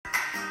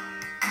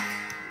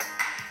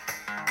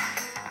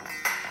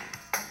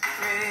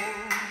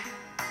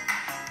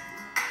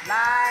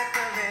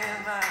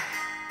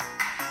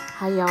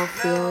How y'all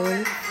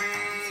feeling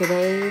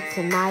today,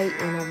 tonight,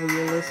 whenever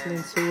you're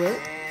listening to it?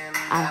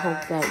 I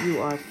hope that you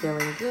are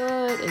feeling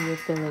good and you're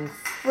feeling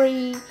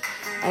free.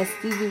 As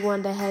Stevie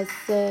Wonder has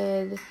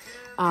said,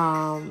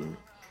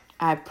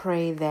 I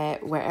pray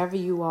that wherever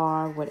you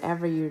are,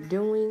 whatever you're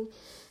doing,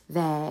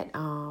 that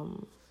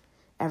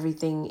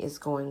everything is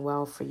going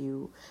well for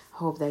you. I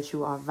hope that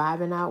you are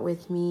vibing out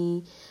with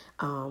me.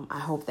 I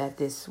hope that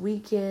this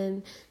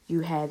weekend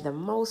you had the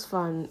most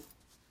fun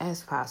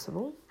as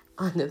possible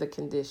under the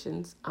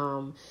conditions.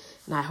 And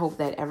I hope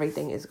that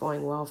everything is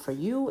going well for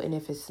you. And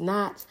if it's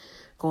not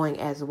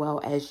going as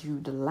well as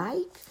you'd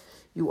like,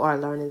 you are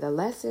learning the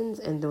lessons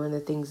and doing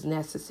the things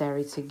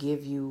necessary to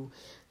give you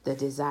the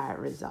desired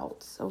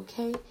results.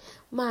 Okay,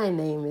 my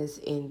name is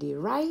Indy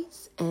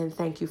Rice, and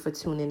thank you for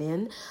tuning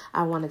in.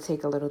 I want to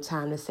take a little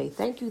time to say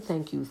thank you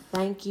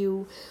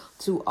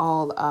to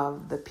all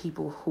of the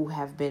people who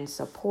have been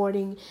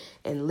supporting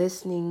and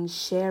listening,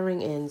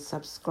 sharing, and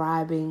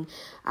subscribing.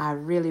 I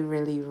really,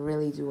 really,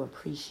 really do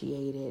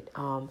appreciate it.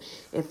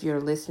 If you're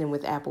listening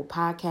with Apple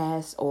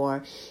Podcasts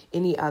or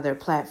any other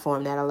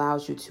platform that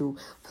allows you to,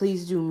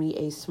 please do me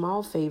a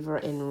small favor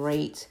and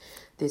rate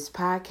this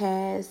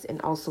podcast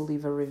and also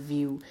leave a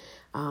review.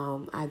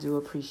 I do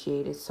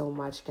appreciate it so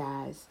much,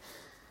 guys.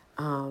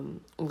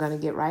 I'm going to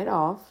get right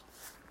off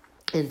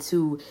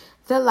into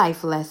the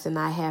life lesson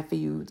I have for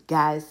you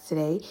guys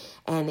today,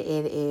 and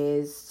it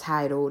is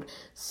titled,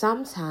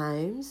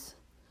 Sometimes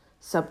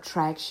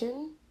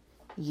Subtraction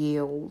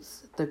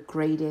Yields the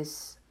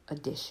Greatest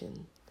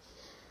Addition.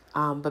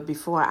 But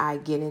before I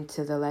get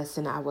into the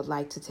lesson, I would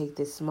like to take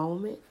this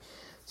moment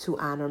to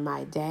honor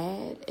my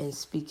dad and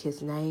speak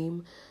his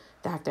name,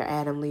 Dr.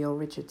 Adam Leo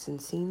Richardson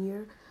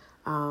Sr.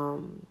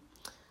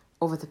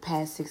 Over the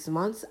past 6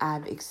 months,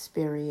 I've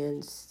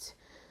experienced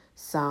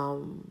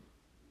some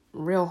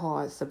real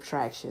hard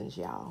subtractions,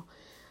 y'all.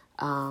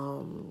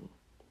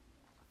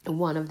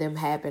 One of them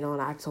happened on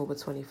October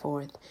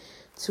 24th,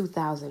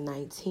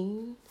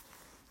 2019.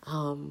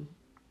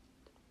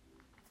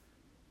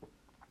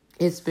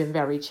 It's been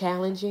very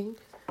challenging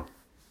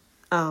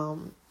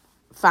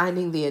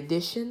finding the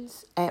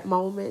additions at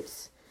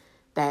moments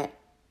that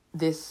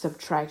this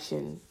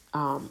subtraction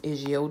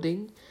is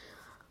yielding,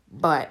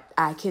 but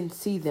I can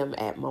see them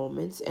at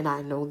moments, and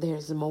I know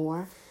there's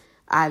more.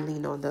 I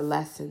lean on the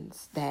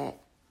lessons that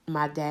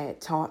my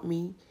dad taught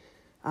me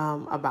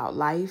about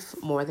life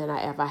more than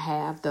I ever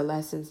have, the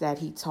lessons that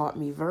he taught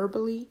me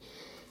verbally,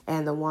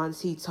 and the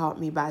ones he taught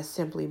me by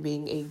simply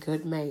being a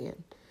good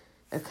man,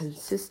 a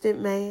consistent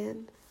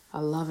man,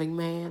 a loving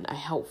man, a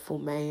helpful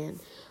man,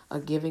 a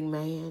giving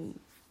man,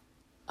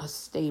 a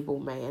stable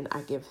man.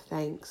 I give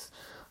thanks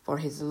for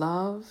his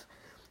love,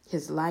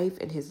 his life,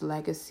 and his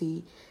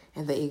legacy,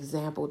 and the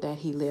example that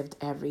he lived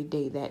every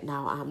day that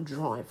now I'm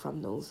drawing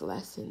from those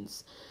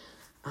lessons.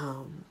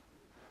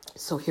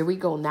 So here we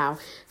go now.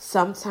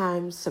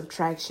 Sometimes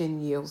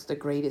subtraction yields the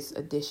greatest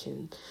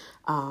addition.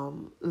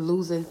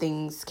 Losing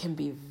things can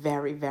be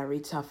very, very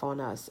tough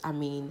on us. I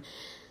mean,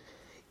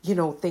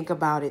 think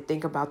about it.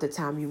 Think about the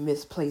time you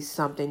misplaced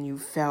something you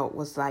felt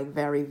was like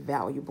very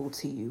valuable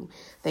to you.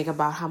 Think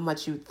about how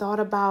much you thought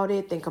about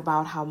it. Think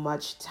about how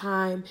much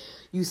time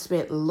you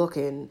spent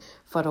looking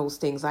for those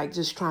things, like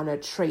just trying to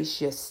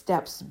trace your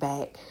steps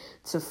back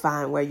to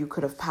find where you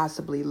could have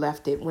possibly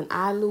left it. When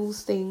I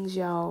lose things,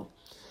 y'all,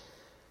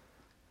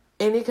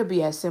 and it could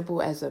be as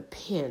simple as a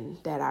pen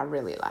that I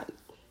really like.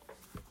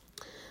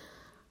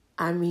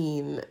 I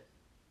mean,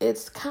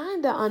 it's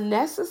kind of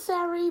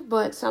unnecessary,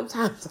 but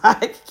sometimes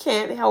I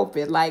can't help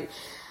it. Like,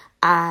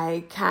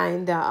 I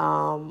kind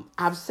of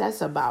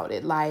obsess about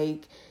it.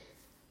 Like,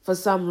 for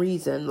some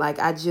reason, like,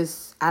 I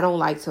don't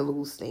like to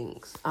lose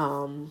things.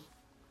 And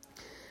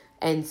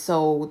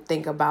so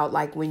think about,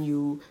 like, when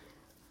you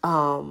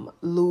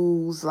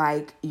lose,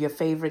 like, your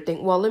favorite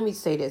thing. Well, let me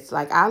say this.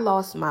 Like, I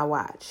lost my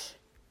watch.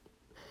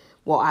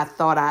 Well, I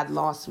thought I'd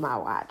lost my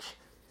watch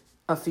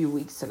a few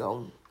weeks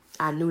ago.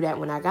 I knew that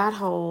when I got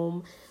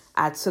home,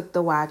 I took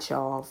the watch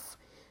off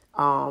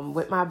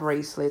with my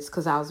bracelets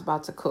because I was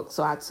about to cook.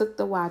 So I took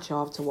the watch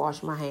off to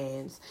wash my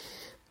hands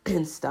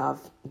and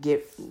stuff,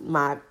 get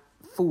my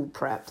food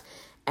prepped.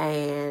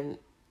 And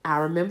I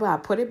remember I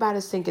put it by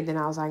the sink, and then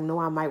I was like, no,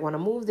 I might want to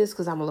move this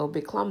because I'm a little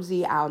bit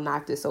clumsy. I'll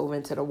knock this over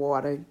into the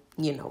water.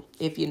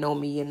 If you know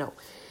me, you know.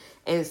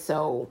 And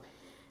so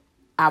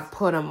I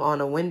put them on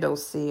a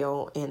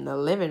windowsill in the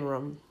living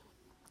room.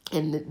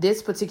 And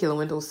this particular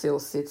windowsill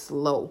sits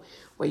low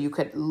where you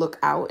could look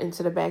out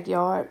into the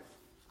backyard.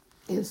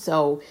 And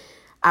so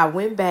I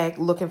went back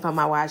looking for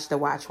my watch. The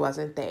watch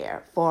wasn't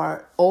there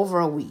for over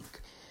a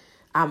week.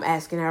 I'm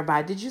asking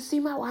everybody, did you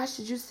see my watch?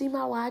 Did you see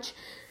my watch?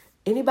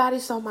 Anybody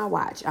saw my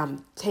watch?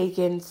 I'm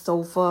taking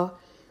sofa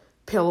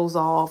pillows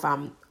off.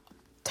 I'm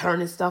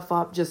turning stuff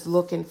up, just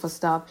looking for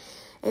stuff.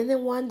 And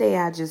then one day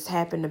I just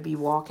happened to be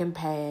walking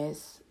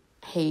past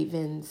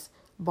Haven's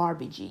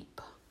Barbie Jeep.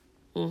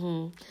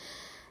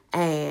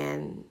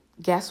 And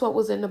guess what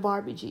was in the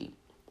Barbie Jeep?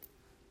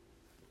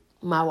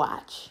 My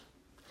watch.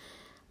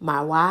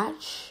 My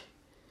watch,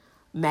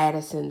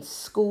 Madison's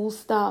school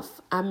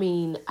stuff. I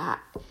mean,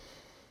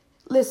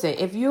 listen,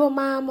 if you're a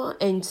mama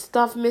and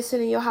stuff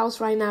missing in your house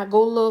right now,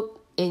 go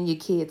look in your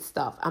kids'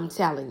 stuff. I'm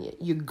telling you,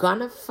 you're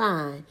gonna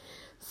find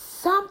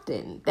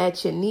something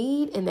that you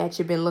need and that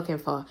you've been looking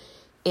for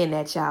in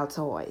that child's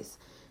toys.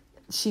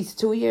 She's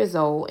 2 years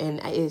old,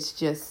 and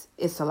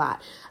it's a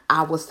lot.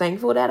 I was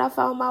thankful that I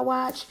found my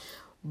watch,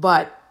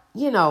 but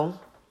you know,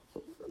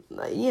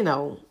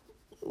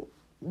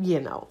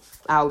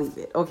 I'll leave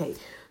it. Okay.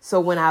 So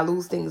when I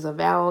lose things of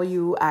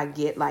value, I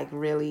get like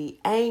really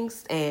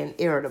angst and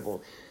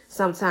irritable.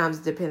 Sometimes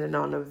depending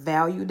on the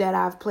value that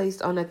I've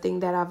placed on the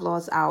thing that I've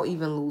lost, I'll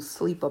even lose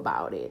sleep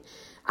about it.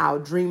 I'll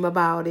dream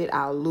about it.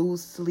 I'll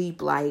lose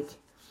sleep like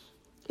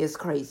it's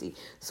crazy.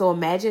 So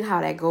imagine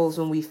how that goes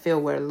when we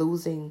feel we're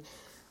losing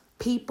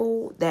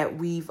people that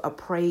we've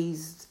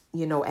appraised,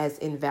 as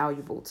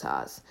invaluable to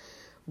us.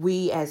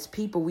 We as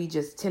people, we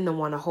just tend to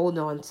want to hold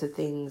on to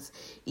things,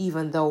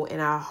 even though in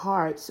our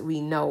hearts,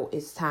 we know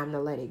it's time to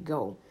let it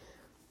go.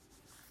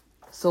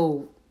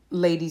 So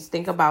ladies,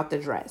 think about the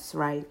dress,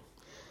 right?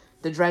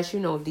 The dress,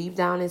 deep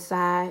down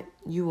inside,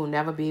 you will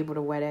never be able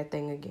to wear that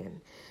thing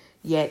again.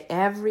 Yet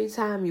every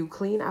time you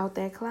clean out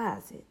that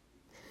closet,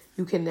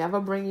 you can never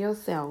bring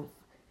yourself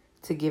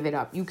to give it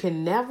up. You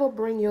can never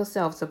bring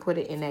yourself to put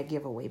it in that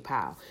giveaway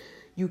pile.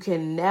 You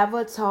can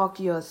never talk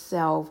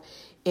yourself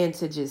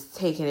into just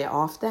taking it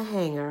off the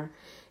hanger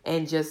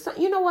and just,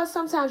 what?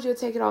 Sometimes you'll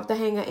take it off the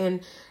hanger,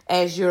 and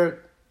as you're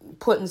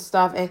putting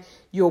stuff, and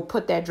you'll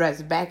put that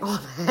dress back on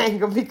the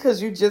hanger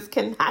because you just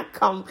cannot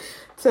come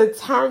to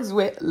terms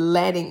with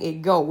letting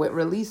it go, with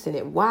releasing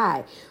it.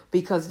 Why?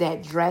 Because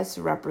that dress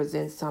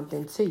represents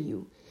something to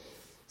you.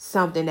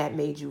 Something that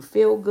made you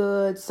feel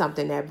good,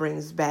 something that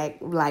brings back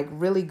like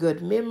really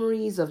good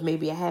memories of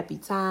maybe a happy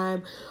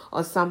time,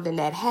 or something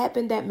that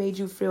happened that made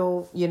you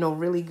feel,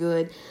 really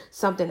good.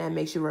 Something that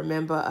makes you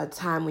remember a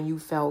time when you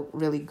felt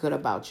really good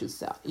about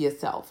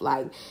yourself.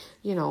 Like,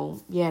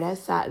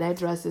 that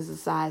dress is a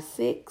size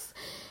 6.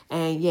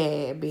 And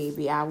yeah,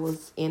 baby, I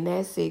was in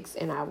that 6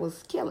 and I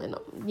was killing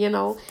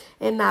them,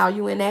 and now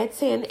you in that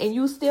 10 and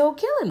you still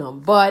killing them.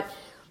 But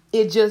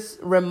it just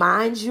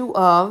reminds you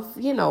of,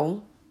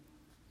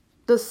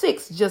 the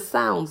 6 just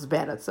sounds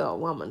better to a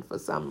woman for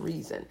some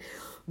reason.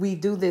 We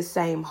do this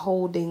same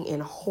holding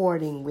and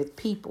hoarding with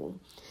people.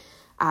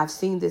 I've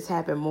seen this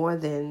happen more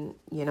than,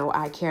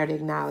 I care to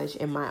acknowledge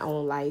in my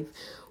own life.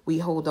 We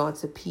hold on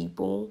to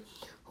people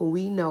who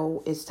we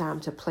know it's time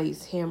to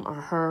place him or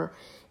her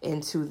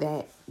into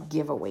that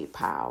giveaway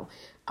pile.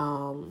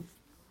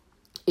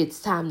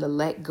 It's time to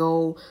let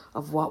go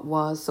of what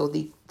was so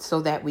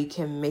that we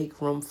can make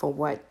room for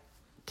what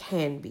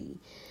can be.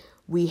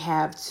 We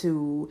have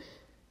to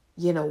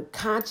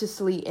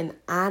consciously and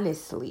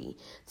honestly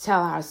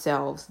tell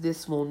ourselves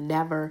this will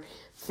never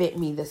fit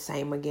me the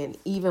same again,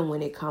 even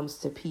when it comes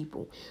to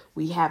people.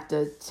 We have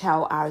to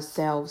tell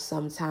ourselves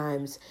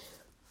sometimes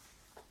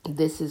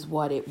this is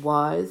what it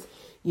was.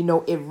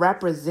 It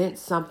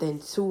represents something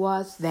to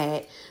us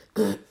that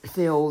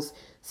feels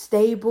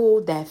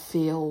stable, that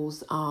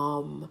feels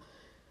fun,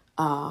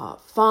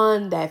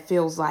 that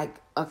feels like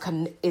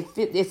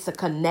it's a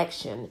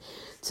connection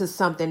to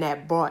something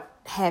that brought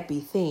happy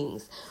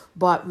things.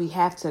 But we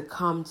have to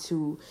come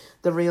to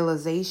the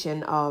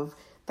realization of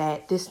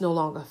that this no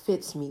longer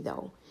fits me,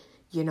 though.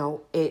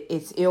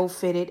 It's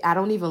ill-fitted. I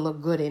don't even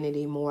look good in it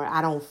anymore.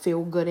 I don't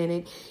feel good in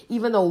it.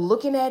 Even though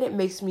looking at it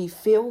makes me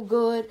feel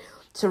good,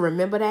 to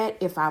remember that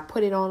if I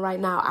put it on right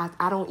now,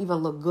 I don't even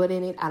look good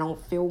in it. I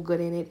don't feel good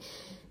in it.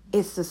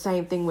 It's the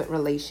same thing with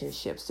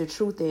relationships. The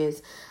truth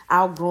is,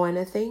 outgrowing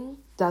a thing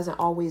doesn't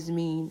always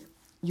mean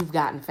you've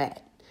gotten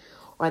fat,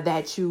 or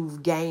that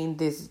you've gained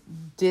this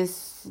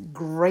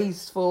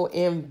disgraceful,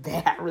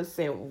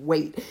 embarrassing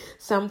weight.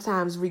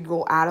 Sometimes we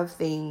go out of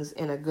things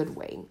in a good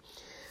way.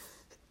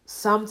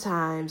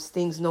 Sometimes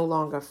things no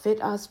longer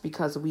fit us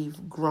because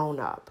we've grown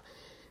up.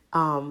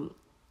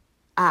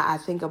 I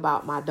think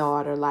about my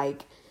daughter,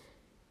 like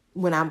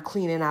when I'm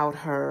cleaning out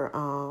her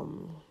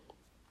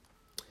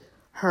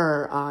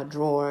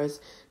drawers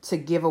to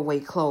give away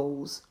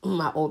clothes,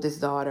 my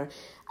oldest daughter,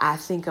 I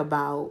think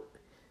about,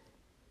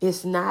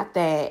 it's not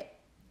that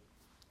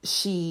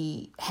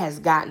she has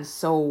gotten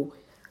so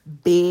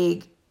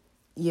big,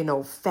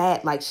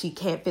 fat, like she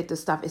can't fit the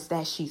stuff. It's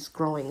that she's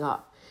growing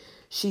up.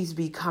 She's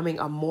becoming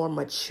a more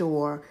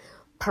mature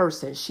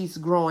person. She's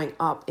growing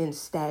up in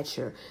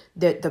stature.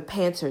 The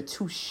pants are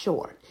too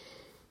short,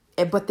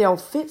 but they'll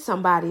fit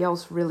somebody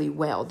else really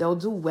well. They'll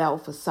do well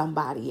for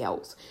somebody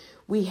else.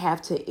 We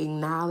have to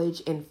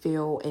acknowledge and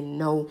feel and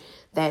know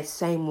that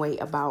same way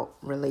about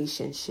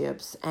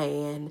relationships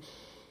and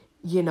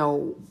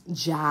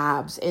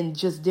jobs and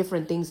just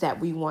different things that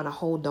we want to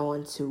hold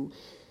on to.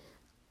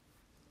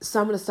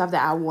 Some of the stuff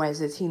that I wore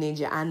as a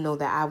teenager, I know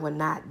that I would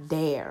not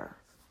dare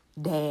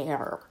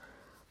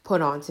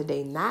put on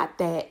today. Not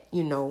that,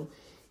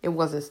 it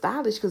wasn't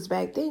stylish, because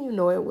back then,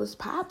 it was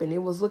popping.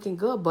 It was looking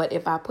good. But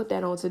if I put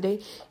that on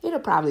today, it'll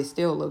probably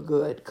still look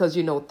good because,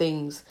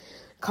 things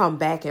come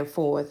back and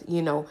forth,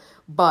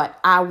 but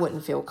I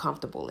wouldn't feel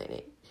comfortable in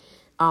it.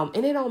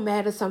 And it don't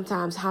matter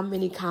sometimes how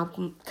many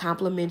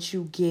compliments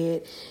you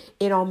get.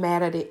 It don't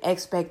matter the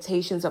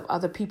expectations of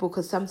other people,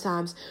 because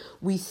sometimes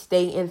we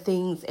stay in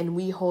things and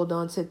we hold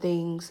on to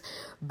things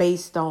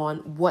based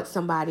on what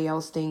somebody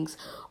else thinks,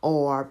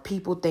 or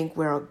people think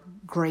we're a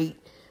great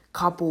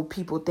couple,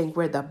 people think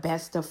we're the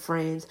best of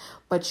friends,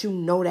 but you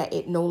know that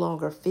it no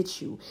longer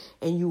fits you,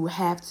 and you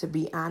have to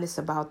be honest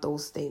about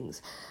those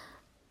things.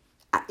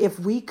 If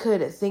we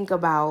could think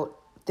about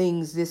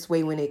things this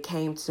way when it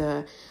came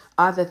to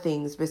other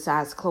things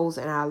besides clothes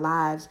in our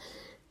lives,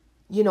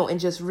 and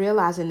just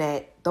realizing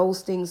that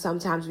those things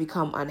sometimes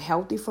become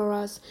unhealthy for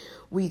us,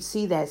 we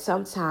see that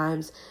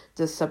sometimes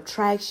the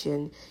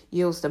subtraction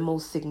yields the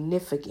most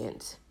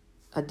significant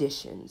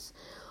additions.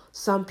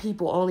 Some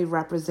people only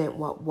represent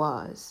what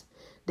was.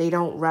 They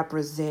don't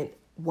represent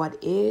what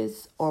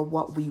is or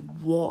what we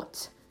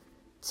want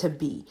to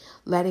be.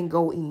 Letting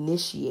go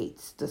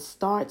initiates the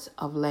start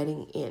of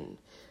letting in.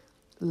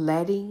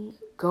 Letting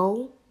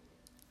go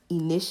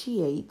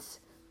initiates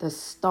the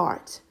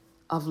start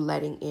of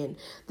letting in.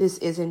 This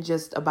isn't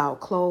just about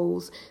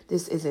clothes.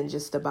 This isn't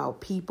just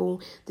about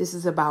people. This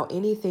is about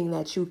anything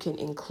that you can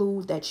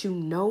include that you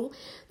know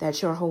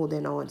that you're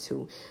holding on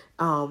to.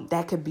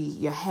 That could be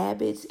your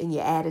habits and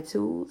your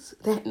attitudes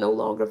that no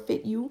longer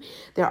fit you.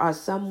 There are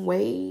some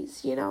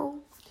ways,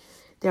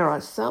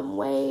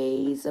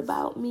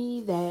 about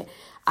me that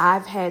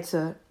I've had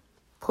to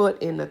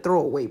put in the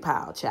throwaway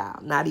pile,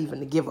 child, not even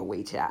the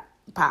giveaway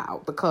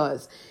pile,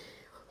 because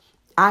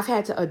I've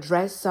had to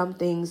address some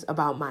things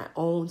about my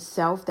own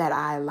self that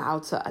I allow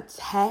to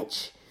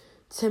attach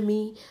to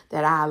me,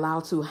 that I allow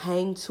to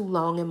hang too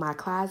long in my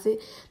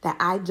closet, that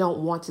I don't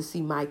want to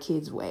see my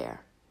kids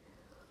wear.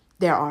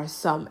 There are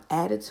some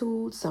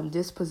attitudes, some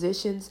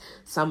dispositions,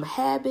 some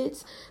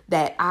habits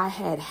that I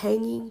had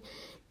hanging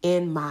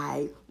in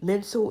my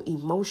mental,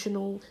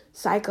 emotional,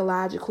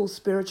 psychological,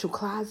 spiritual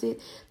closet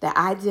that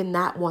I did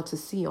not want to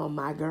see on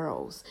my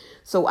girls.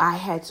 So I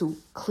had to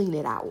clean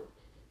it out.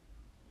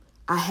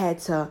 I had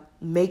to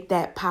make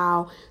that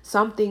pile.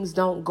 Some things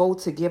don't go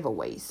to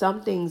giveaway.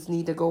 Some things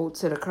need to go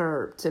to the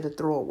curb, to the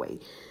throwaway.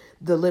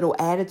 The little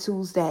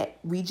attitudes that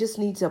we just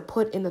need to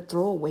put in the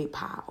throwaway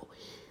pile.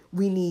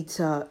 We need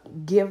to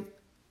give,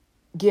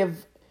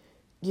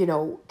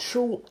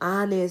 true,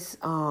 honest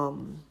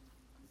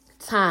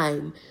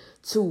time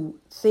to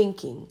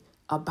thinking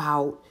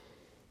about,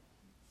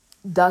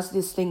 does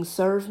this thing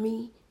serve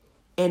me?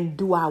 And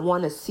do I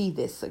want to see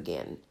this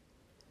again?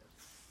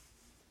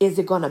 Is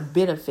it going to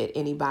benefit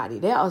anybody?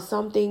 There are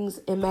some things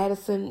in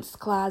Madison's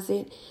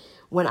closet,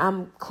 when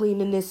I'm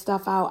cleaning this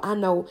stuff out, I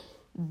know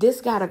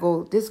this gotta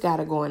go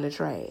in the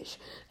trash.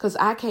 Because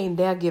I can't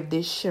dare give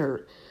this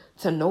shirt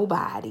to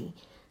nobody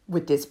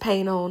with this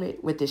paint on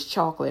it, with this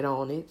chocolate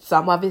on it.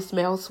 Some of it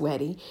smells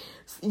sweaty,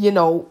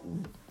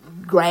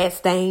 grass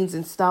stains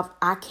and stuff.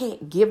 I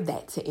can't give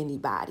that to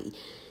anybody.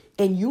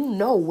 And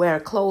wear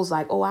clothes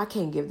like, I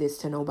can't give this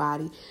to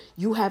nobody.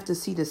 You have to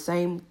see the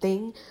same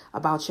thing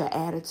about your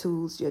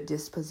attitudes, your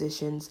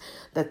dispositions,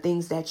 the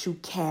things that you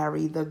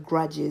carry, the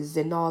grudges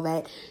and all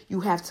that.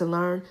 You have to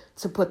learn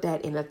to put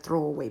that in a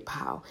throwaway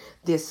pile.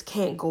 This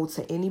can't go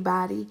to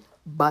anybody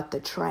but the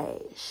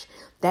trash.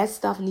 That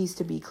stuff needs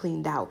to be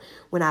cleaned out.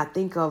 When I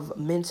think of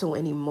mental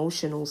and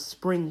emotional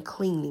spring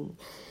cleaning,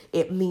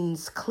 it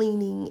means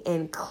cleaning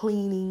and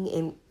clearing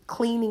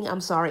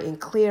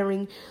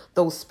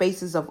those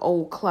spaces of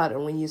old clutter.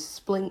 When you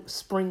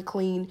spring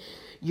clean,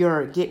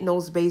 you're getting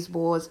those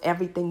baseboards,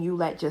 everything you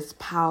let just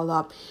pile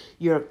up,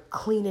 you're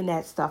cleaning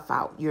that stuff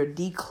out. You're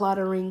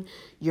decluttering,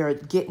 you're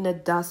getting the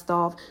dust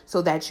off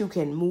so that you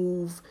can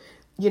move,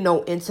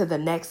 into the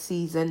next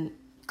season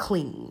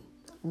clean,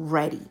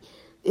 ready.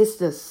 It's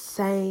the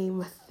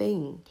same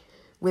thing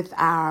with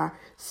our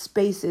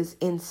spaces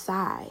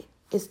inside.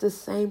 It's the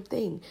same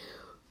thing.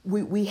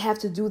 We have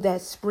to do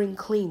that spring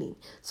cleaning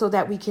so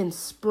that we can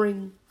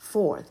spring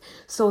forth,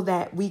 so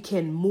that we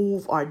can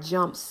move or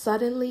jump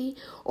suddenly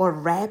or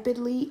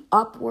rapidly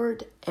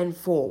upward and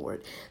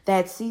forward.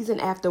 That season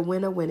after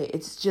winter, when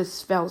it's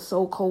just felt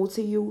so cold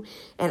to you,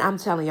 and I'm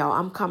telling y'all,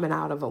 I'm coming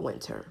out of a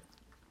winter.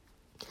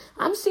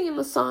 I'm seeing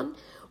the sun,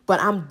 but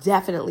I'm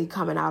definitely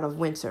coming out of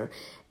winter.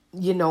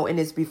 And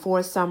it's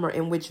before summer,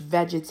 in which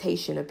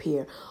vegetation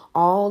appear.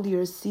 All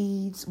your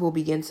seeds will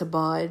begin to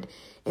bud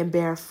and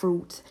bear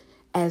fruit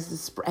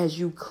as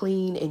you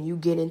clean and you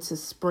get into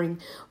spring.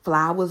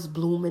 Flowers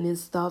blooming and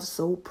stuff,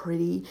 so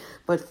pretty.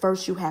 But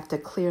first you have to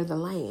clear the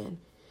land.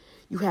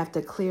 You have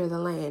to clear the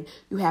land.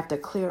 You have to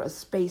clear a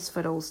space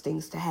for those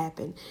things to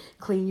happen.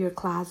 Clean your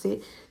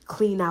closet.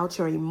 Clean out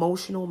your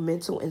emotional,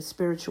 mental, and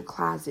spiritual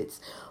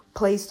closets.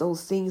 Place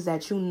those things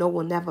that you know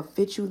will never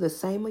fit you the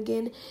same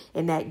again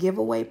in that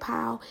giveaway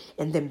pile,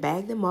 and then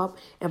bag them up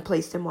and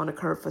place them on a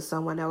curb for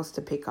someone else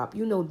to pick up.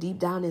 Deep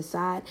down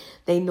inside,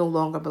 they no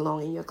longer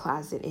belong in your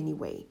closet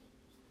anyway.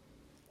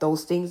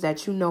 Those things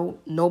that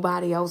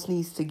nobody else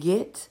needs to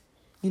get,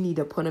 you need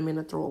to put them in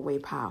a throwaway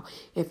pile.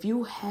 If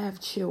you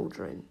have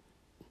children,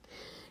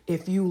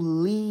 if you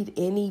lead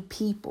any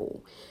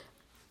people,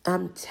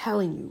 I'm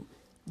telling you,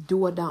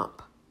 do a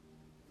dump.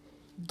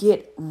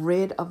 Get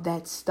rid of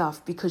that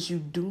stuff because you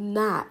do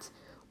not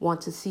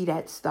want to see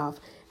that stuff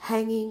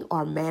hanging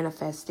or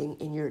manifesting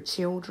in your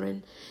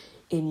children,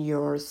 in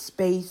your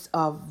space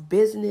of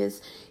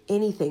business,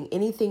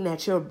 anything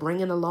that you're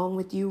bringing along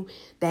with you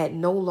that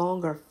no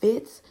longer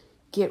fits.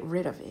 Get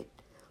rid of it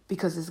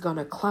because it's going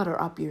to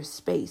clutter up your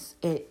space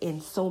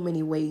in so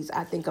many ways.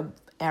 I think of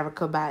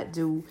Erykah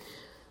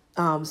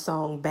Badu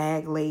song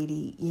Bag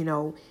Lady,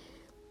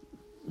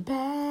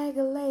 bag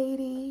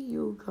lady,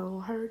 you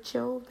gon' hurt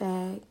your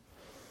back.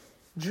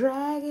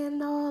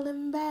 Dragging all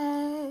them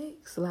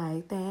bags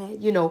like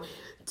that.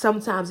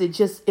 Sometimes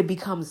it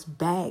becomes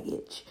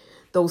baggage.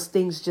 Those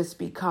things just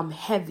become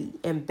heavy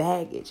and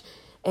baggage.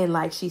 And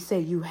like she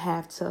said, you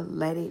have to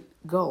let it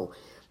go.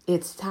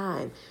 It's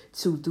time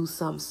to do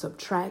some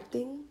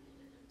subtracting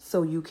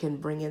so you can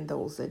bring in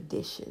those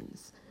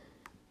additions.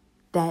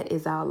 That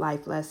is our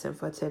life lesson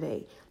for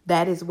today.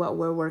 That is what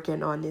we're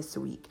working on this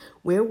week.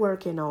 We're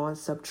working on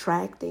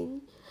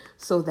subtracting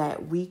so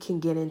that we can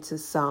get into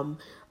some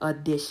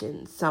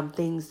additions, some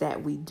things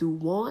that we do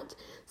want,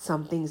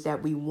 some things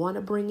that we want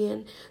to bring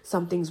in,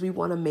 some things we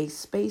want to make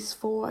space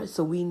for.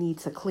 So we need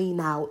to clean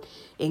out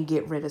and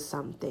get rid of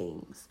some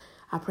things.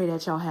 I pray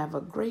that y'all have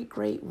a great,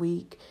 great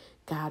week.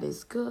 God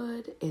is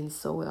good, and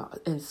so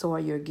are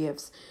your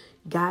gifts.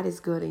 God is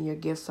good, and your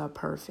gifts are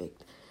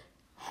perfect.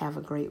 Have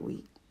a great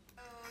week.